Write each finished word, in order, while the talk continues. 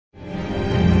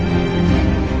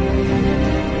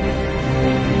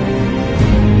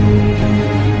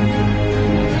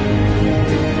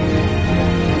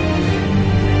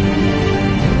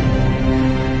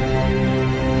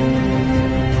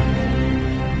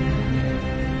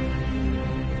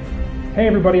Hey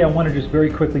everybody, I want to just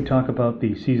very quickly talk about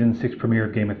the Season 6 premiere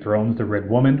of Game of Thrones, The Red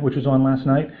Woman, which was on last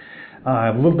night. I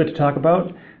have a little bit to talk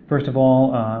about. First of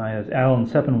all, as Alan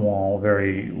Sepinwall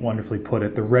very wonderfully put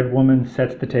it, the Red Woman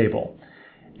sets the table.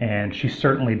 And she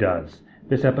certainly does.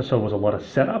 This episode was a lot of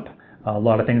setup, a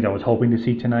lot of things I was hoping to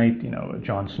see tonight.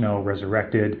 Jon Snow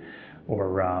resurrected,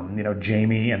 or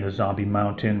Jaime and the Zombie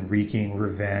Mountain wreaking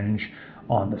revenge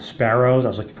on the Sparrows. I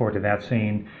was looking forward to that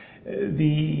scene.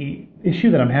 The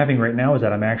issue that I'm having right now is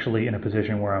that I'm actually in a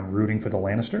position where I'm rooting for the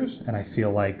Lannisters, and I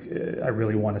feel like I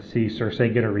really want to see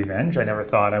Cersei get her revenge. I never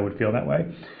thought I would feel that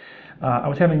way. I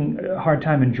was having a hard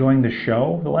time enjoying the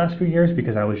show the last few years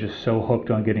because I was just so hooked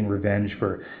on getting revenge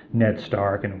for Ned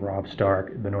Stark and Robb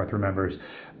Stark, the North remembers,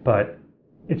 but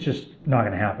it's just not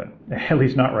going to happen, at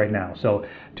least not right now. So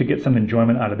to get some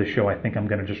enjoyment out of the show, I think I'm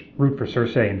going to just root for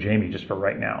Cersei and Jaime just for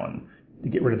right now and to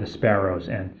get rid of the Sparrows.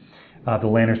 And the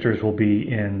Lannisters will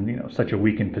be in such a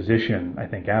weakened position, I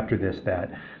think, after this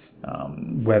that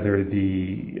whether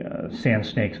the sand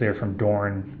snakes there from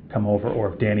Dorne come over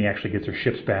or if Dany actually gets her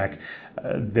ships back,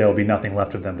 there'll be nothing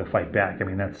left of them to fight back. I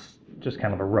mean, that's just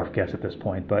kind of a rough guess at this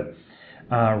point. But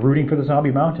rooting for the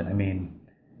Zombie Mountain, I mean,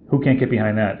 who can't get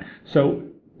behind that? So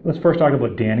let's first talk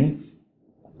about Dany.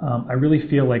 I really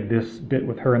feel like this bit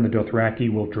with her and the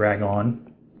Dothraki will drag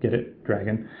on. Get it?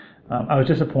 Dragon. I was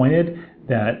disappointed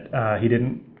that he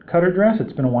didn't cut her dress.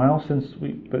 It's been a while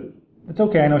but it's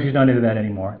okay. I know she's not into that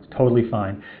anymore. It's totally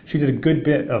fine. She did a good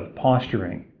bit of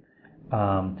posturing,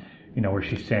 where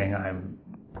she's saying, I'm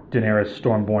Daenerys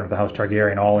Stormborn of the House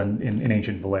Targaryen, all in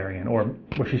ancient Valyrian, or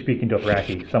was she speaking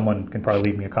Dothraki? Someone can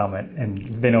probably leave me a comment,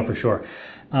 and they know for sure.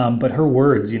 But her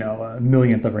words, a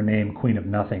millionth of her name, Queen of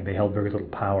Nothing, they held very little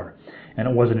power. And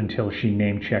it wasn't until she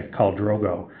name-checked Khal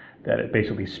Drogo that it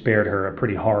basically spared her a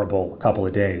pretty horrible couple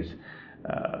of days.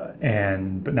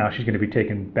 But now she's going to be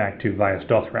taken back to Vaes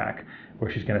Dothrak,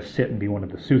 where she's going to sit and be one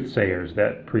of the soothsayers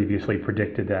that previously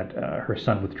predicted that her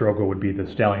son with Drogo would be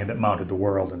the stallion that mounted the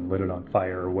world and lit it on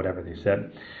fire, or whatever they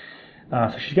said.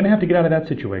 So she's going to have to get out of that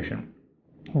situation.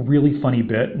 A really funny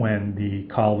bit when the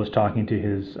Khal was talking to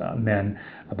his men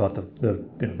about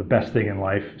the best thing in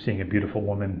life, seeing a beautiful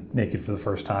woman naked for the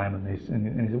first time, and he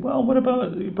said, well, what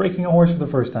about breaking a horse for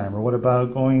the first time, or what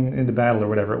about going into battle, or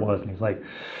whatever it was, and he's like,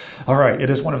 all right, it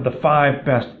is one of the 5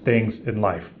 best things in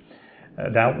life.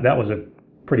 That was a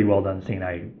pretty well done scene.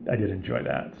 I did enjoy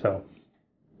that. So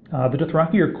the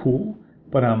Dothraki are cool,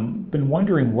 but I've been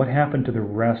wondering what happened to the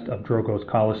rest of Drogo's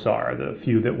Khalasar, the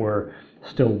few that were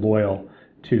still loyal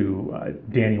to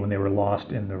Dany when they were lost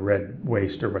in the Red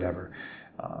Waste or whatever.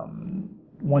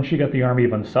 Once she got the army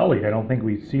of Unsullied, I don't think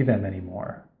we see them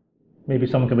anymore. Maybe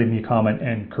someone could leave me a comment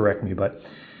and correct me, but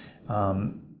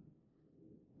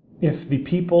if the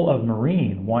people of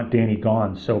Meereen want Dany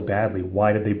gone so badly,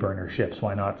 why did they burn her ships?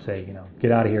 Why not say,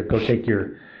 get out of here, go take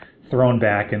your throne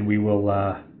back, and we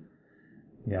will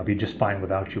be just fine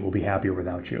without you. We'll be happier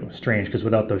without you. Strange, because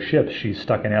without those ships, she's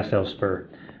stuck in Essos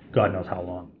for God knows how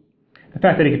long. The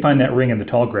fact that he could find that ring in the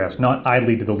tall grass, not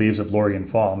idly to the leaves of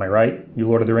Lorien Fall, am I right? You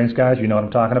Lord of the Rings guys, you know what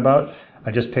I'm talking about?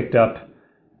 I just picked up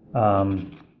Shadow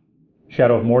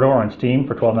of Mordor on Steam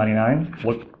for $12.99.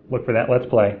 Look for that Let's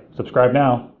Play. Subscribe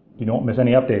now. You don't miss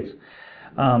any updates.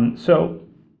 So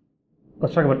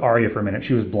let's talk about Arya for a minute.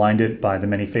 She was blinded by the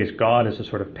many-faced god as a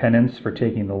sort of penance for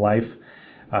taking the life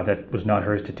that was not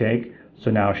hers to take. So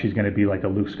now she's going to be like a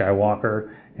Luke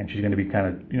Skywalker, and she's going to be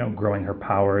kind of growing her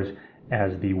powers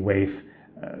as the waif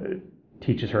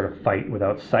teaches her to fight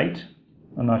without sight.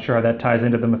 I'm not sure how that ties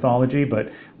into the mythology, but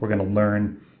we're going to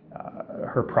learn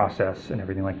her process and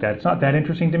everything like that. It's not that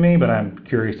interesting to me, but I'm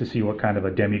curious to see what kind of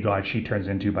a demigod she turns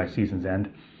into by season's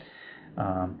end.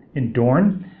 In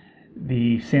Dorne,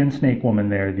 the Sand Snake woman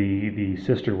there, the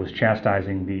sister, was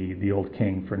chastising the old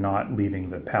king for not leaving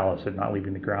the palace and not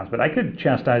leaving the grounds. But I could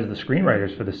chastise the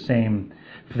screenwriters for the same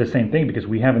thing, because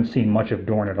we haven't seen much of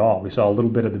Dorne at all. We saw a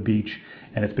little bit of the beach,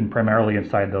 and it's been primarily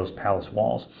inside those palace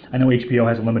walls. I know HBO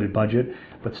has a limited budget,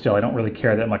 but still, I don't really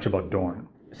care that much about Dorne.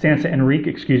 Sansa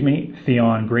Enrique,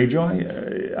 Theon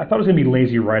Greyjoy. I thought it was going to be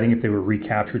lazy writing if they were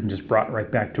recaptured and just brought right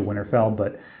back to Winterfell,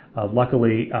 but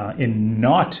luckily, in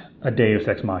not a Deus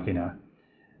Ex Machina,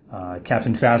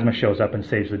 Captain Phasma shows up and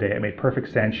saves the day. It made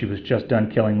perfect sense. She was just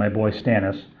done killing my boy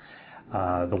Stannis,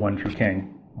 the one true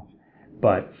king.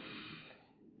 But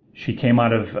she came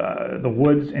out of the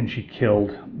woods and she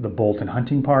killed the Bolton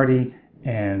hunting party,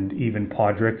 and even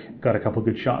Podrick got a couple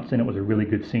good shots in. It was a really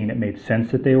good scene. It made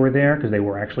sense that they were there because they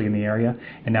were actually in the area.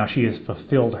 And now she has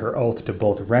fulfilled her oath to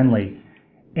both Renly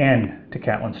and to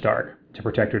Catelyn Stark to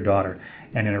protect her daughter.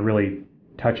 And in a really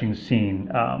touching scene,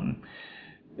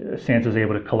 Sansa's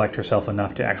able to collect herself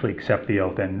enough to actually accept the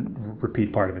oath and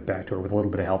repeat part of it back to her with a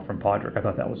little bit of help from Podrick. I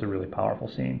thought that was a really powerful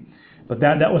scene. But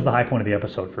that was the high point of the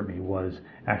episode for me, was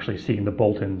actually seeing the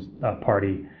Bolton's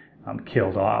party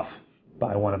killed off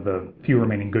by one of the few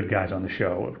remaining good guys on the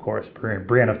show, of course,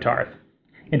 Brienne of Tarth.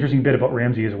 Interesting bit about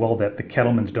Ramsay as well, that the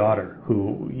Kettleman's daughter,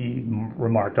 who he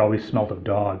remarked always smelt of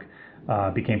dog,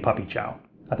 became Puppy Chow.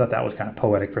 I thought that was kind of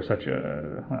poetic for such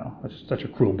a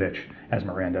cruel bitch as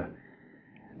Miranda.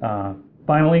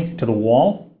 Finally, to the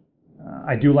Wall.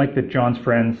 I do like that Jon's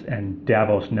friends and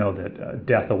Davos know that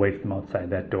death awaits them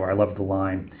outside that door. I love the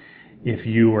line, "If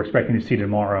you were expecting to see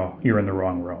tomorrow, you're in the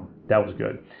wrong room." That was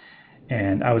good.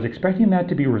 And I was expecting that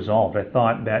to be resolved. I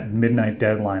thought that midnight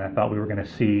deadline, I thought we were going to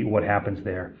see what happens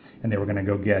there, and they were going to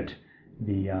go get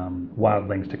the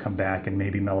wildlings to come back, and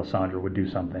maybe Melisandre would do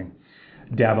something.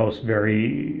 Davos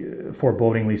very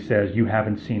forebodingly says, "You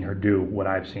haven't seen her do what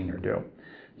I've seen her do."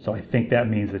 So I think that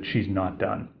means that she's not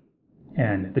done.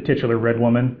 And the titular Red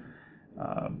Woman,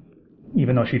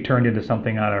 even though she turned into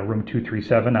something out of room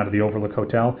 237, out of the Overlook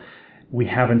Hotel, we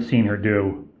haven't seen her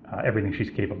do everything she's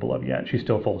capable of yet. She's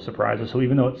still full of surprises. So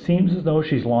even though it seems as though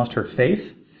she's lost her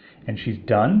faith and she's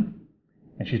done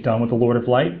with the Lord of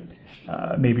Light,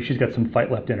 maybe she's got some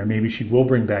fight left in her. Maybe she will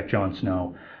bring back Jon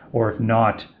Snow, or if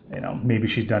not, maybe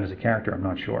she's done as a character. I'm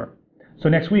not sure. So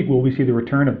next week, will we see the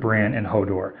return of Bran and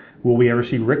Hodor? Will we ever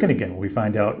see Rickon again? Will we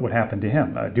find out what happened to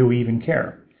him? Do we even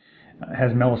care?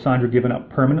 Has Melisandre given up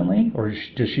permanently, or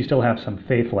does she still have some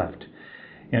faith left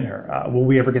in her? Will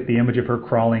we ever get the image of her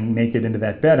crawling naked into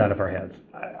that bed out of our heads?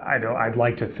 I'd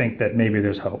like to think that maybe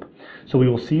there's hope. So we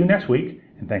will see you next week,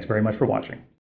 and thanks very much for watching.